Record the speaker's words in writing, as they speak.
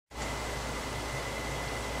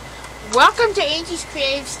Welcome to Angie's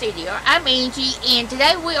Creative Studio. I'm Angie, and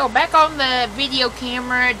today we are back on the video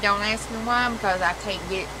camera. Don't ask me why, because I can't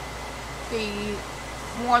get the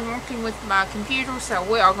one working with my computer, so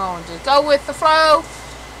we are going to go with the flow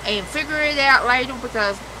and figure it out later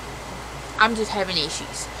because I'm just having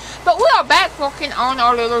issues. But we are back working on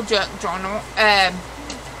our little junk journal. I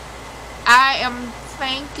am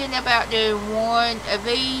thinking about doing one of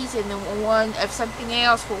these and then one of something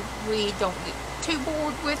else where we don't get too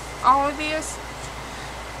bored with all of this.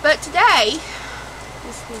 But today,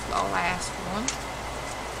 this was our last one.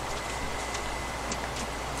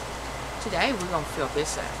 Today we're going to fill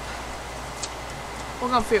this up. We're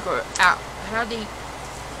going to figure out how deep.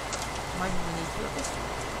 Maybe we need to fill this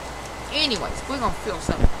one. Anyways, we're going to fill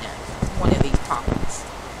something in one of these pockets.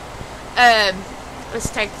 Let's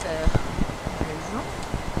take the measure.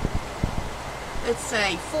 Let's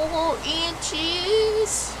say 4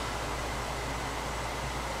 inches.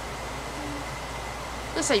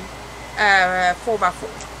 Let's say 4 by 4.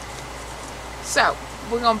 So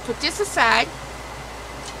we're going to put this aside.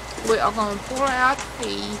 We are going to pull out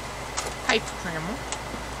the paper trimmer,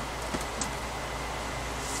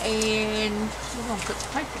 and we're going to put the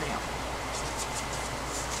paper down.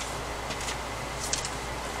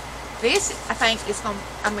 This, I think, is going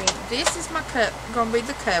to, this is my going to be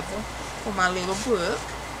the cover for my little book.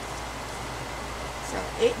 So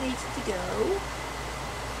it needs to go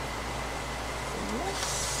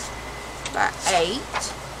by 8.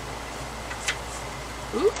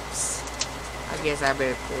 Oops. I guess I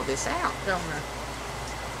better pull this out, don't I?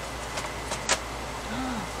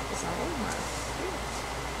 Oh, it's all over my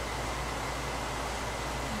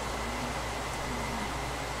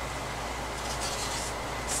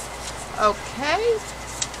okay.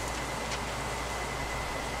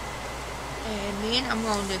 And then I'm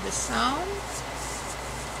going to do the sum.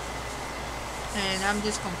 And I'm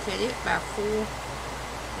just going to cut it by 4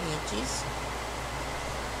 inches.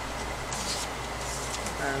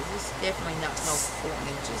 This is definitely not no 4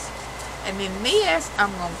 inches. And then this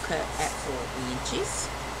I'm going to cut at 4 inches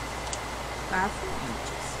by 4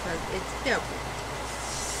 inches because it's double.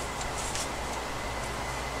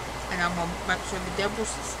 And I'm going to make sure the double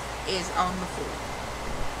is on the floor.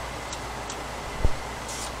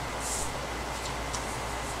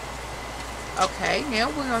 Okay, now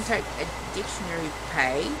we're going to take a dictionary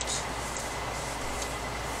page.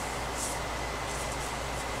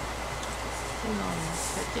 We're going to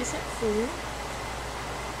put this at 4.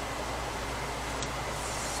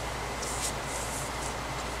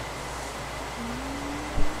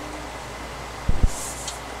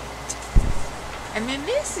 And then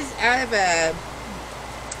this is out of a,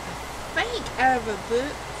 I think, out of a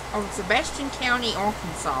book on Sebastian County,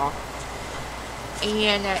 Arkansas.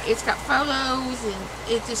 And it's got photos, and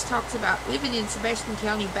it just talks about living in Sebastian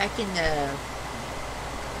County back in the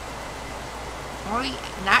early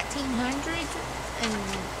 1900s and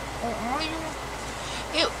earlier.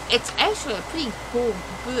 It's actually a pretty cool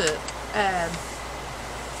book.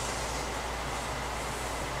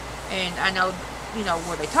 And I know, you know,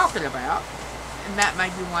 what they're talking about. And that may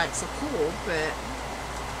be why it's so cool, but...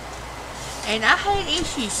 And I had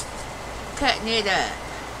issues cutting it up.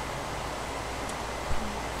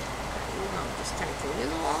 Take a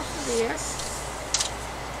little off of this.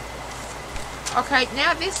 Okay,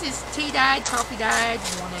 now this is tea dyed, coffee dyed,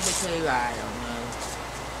 one of the two, I don't know.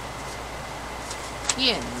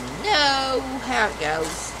 You know how it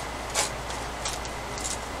goes.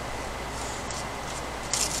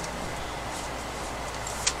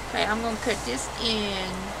 Okay, I'm going to cut this in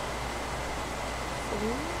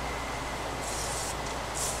 4.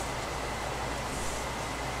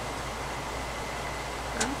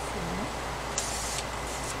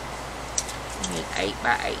 And then 8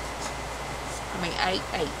 by 8. 8,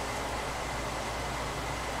 8.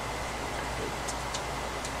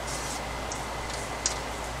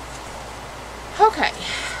 Okay.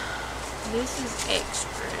 This is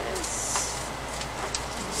extras.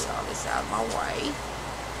 Get all this out of my way.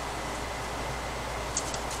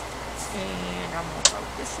 And I'm going to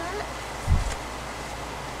fold this up.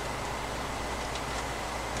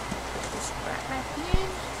 Put this right back in.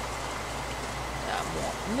 I'm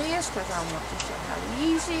wanting this because I want to show how to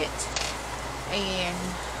use it. And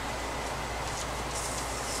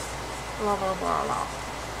blah, blah, blah, blah.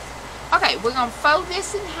 Okay, we're going to fold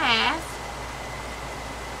this in half.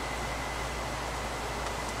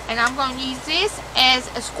 And I'm going to use this as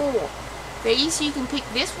a score. These, you can pick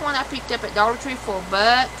this one I picked up at Dollar Tree for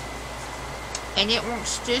 $1. And it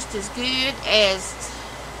works just as good as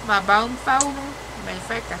my bone folder. Matter of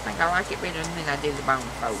fact, I think I like it better than I do the bone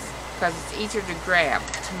folder. Because it's easier to grab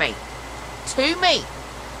to me.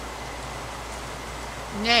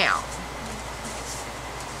 Now,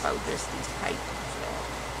 fold just these papers up.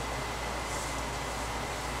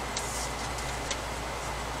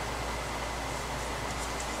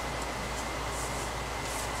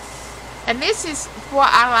 And this is what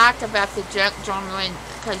I like about the junk journaling,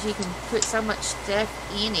 because you can put so much stuff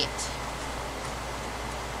in it.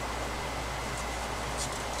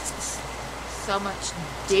 So much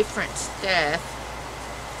different stuff.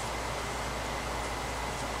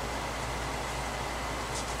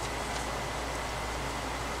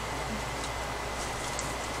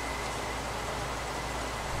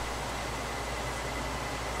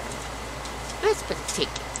 Let's put a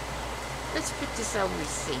ticket. Let's put this old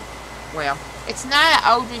receipt. Well, it's not an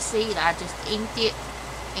old receipt. I just inked it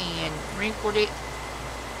and wrinkled it.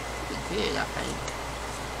 Pretty good, I think.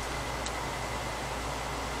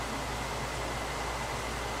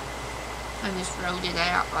 I just wrote it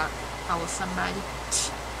out like I was somebody.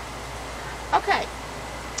 Okay.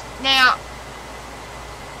 Now,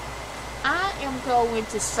 I am going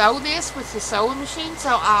to sew this with the sewing machine,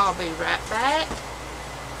 so I'll be right back.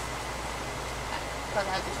 But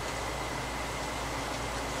I just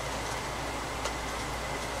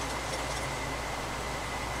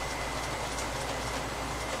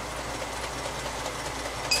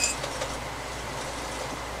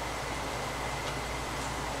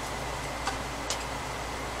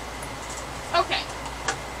okay.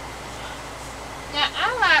 Now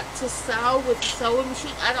I like to sew with the sewing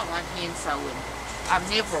machine. I don't like hand sewing. I've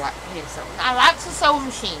never liked hand sewing. I like the sewing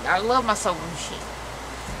machine. I love my sewing machine.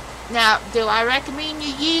 Now, do I recommend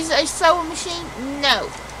you use a sewing machine? No.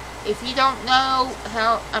 If you don't know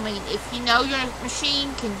how, if you know your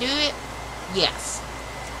machine can do it, yes.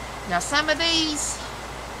 Now, some of these,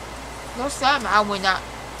 there's some I would not,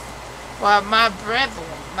 well, my brother,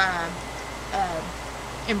 my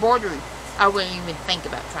embroidery, I wouldn't even think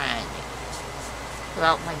about trying it. Because I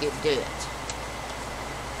don't think it'd do it.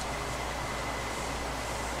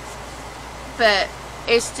 But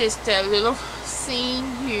it's just a little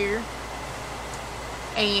seam here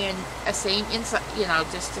and a seam inside,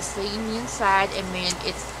 just a seam inside, and then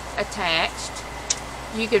it's attached.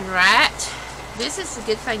 You can write, this is the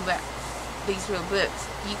good thing about these little books,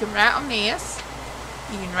 you can write on this,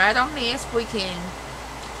 we can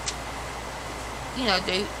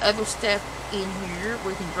do other stuff in here,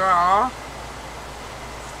 we can draw,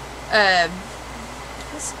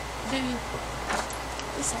 let's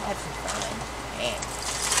have some fun. Yeah.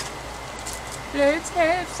 Let's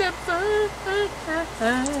have some fun.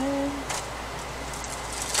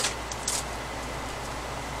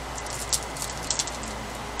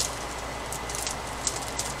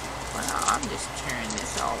 Well, I'm just tearing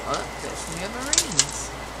this all up to smithereens.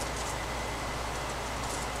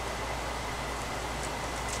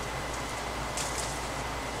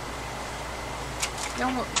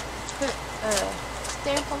 Don't want to put a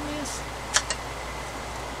stamp on this.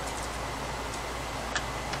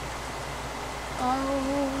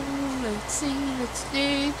 Oh, let's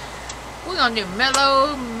do, we're going to do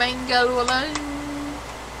mellow mango alone.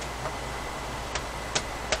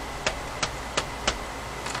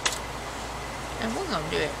 And we're going to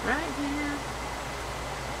do it right here.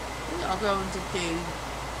 We are going to do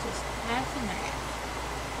just half and half.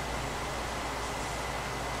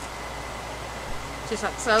 Just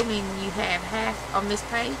like so, you have half on this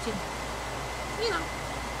page, and,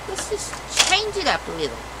 let's just change it up a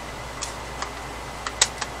little.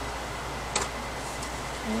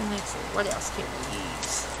 And let's see, what else can we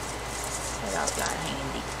use that I've got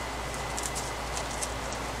handy?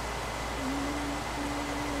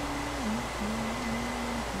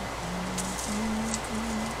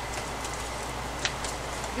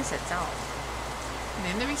 I guess that's all. And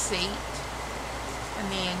then the receipt. And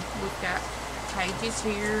then we've got pages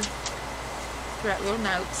here. Write little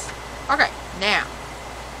notes. Okay, now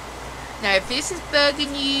if this is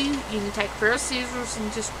bugging you, you can take a pair of scissors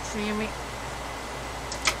and just trim it.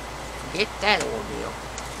 Get that ordeal.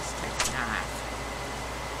 Just take a knife.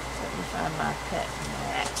 Let me find my cutting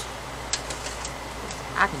mat.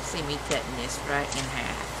 I can see me cutting this right in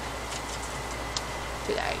half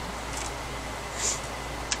today.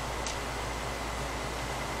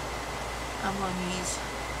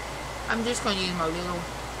 I'm just going to use my little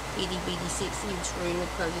itty bitty 6-inch ruler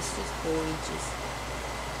because it's just 4 inches.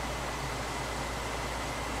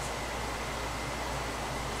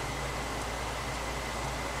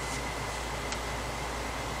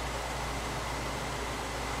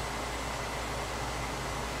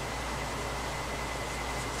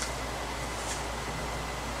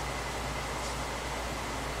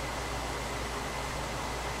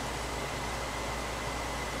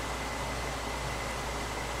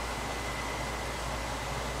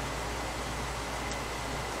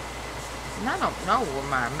 And I don't know where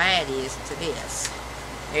my mat is to this.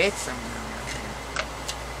 It's somewhere around there.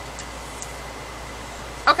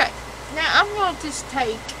 Okay, now I'm going to just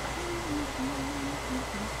take...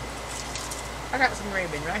 I got some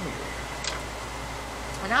ribbon right here.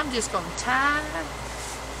 And I'm just going to tie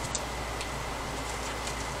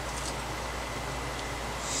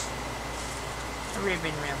a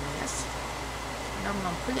ribbon around this. And I'm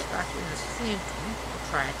going to put it like in the center. I'll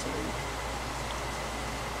try to.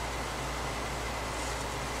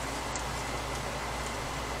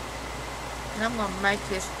 And I'm going to make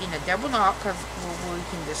this in a double knot because we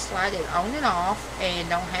can just slide it on and off and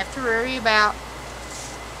don't have to worry about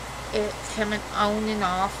it coming on and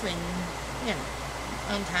off and, you know,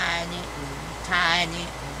 untying it and tying it.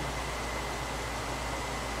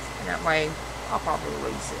 And that way I'll probably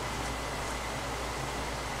release it.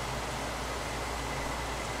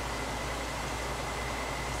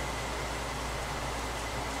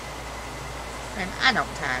 And I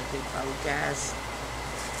don't tie good bow, guys.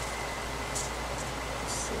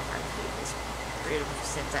 Let's see if I can get this rid of it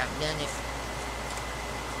since I've done it.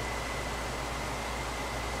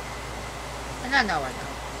 And I know I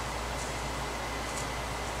don't.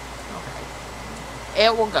 Okay.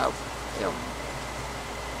 It will go.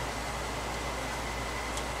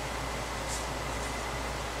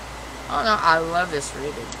 Oh no, I love this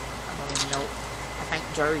ribbon. I don't even know. I think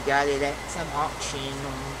Jerry got it at some auction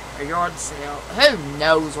or a yard sale. Who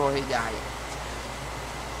knows where he got it?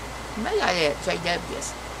 He may got it at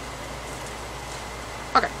JW's.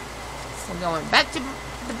 Okay. We're going back to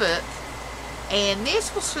the book. And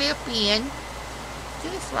this will slip in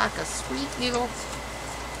just like a sweet little,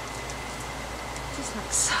 just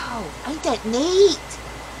like so. Ain't that neat?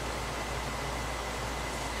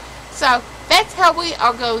 So, that's how we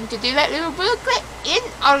are going to do that little booklet in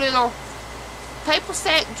our little paper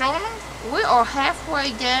sack journal. We are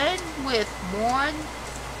halfway done with one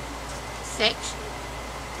section.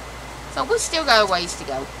 So, we still got a ways to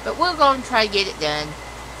go. But we're going to try to get it done.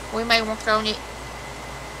 We may work on it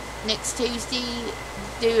next Tuesday,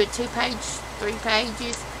 do a 2-page, 3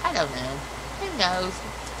 pages. I don't know. Who knows?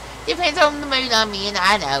 Depends on the mood I'm in.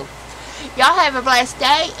 I know. Y'all have a blessed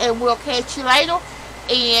day, and we'll catch you later.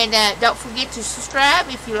 And don't forget to subscribe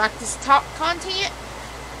if you like this talk content.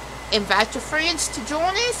 Invite your friends to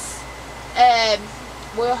join us.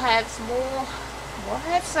 We'll have some more. We'll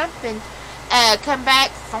have something. Come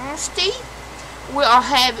back Thursday. We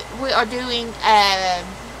are doing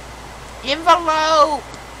envelope,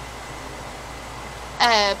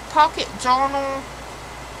 pocket journal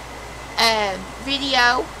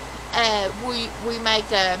video. We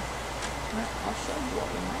make a. I'll show you what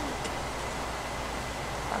we make.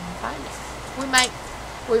 If I can find it.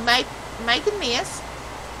 We making this,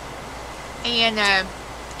 and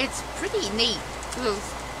it's pretty neat.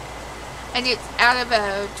 And it's out of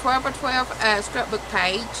a 12 by 12 scrapbook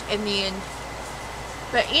page, and then.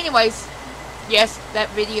 But anyways, yes, that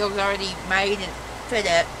video's already made and put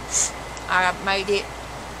up. I made it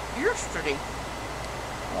yesterday,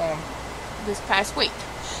 this past week.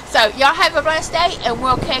 So, y'all have a blessed day, and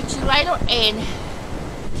we'll catch you later, and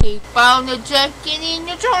keep on the junking in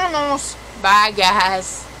your journals. Bye,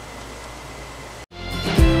 guys.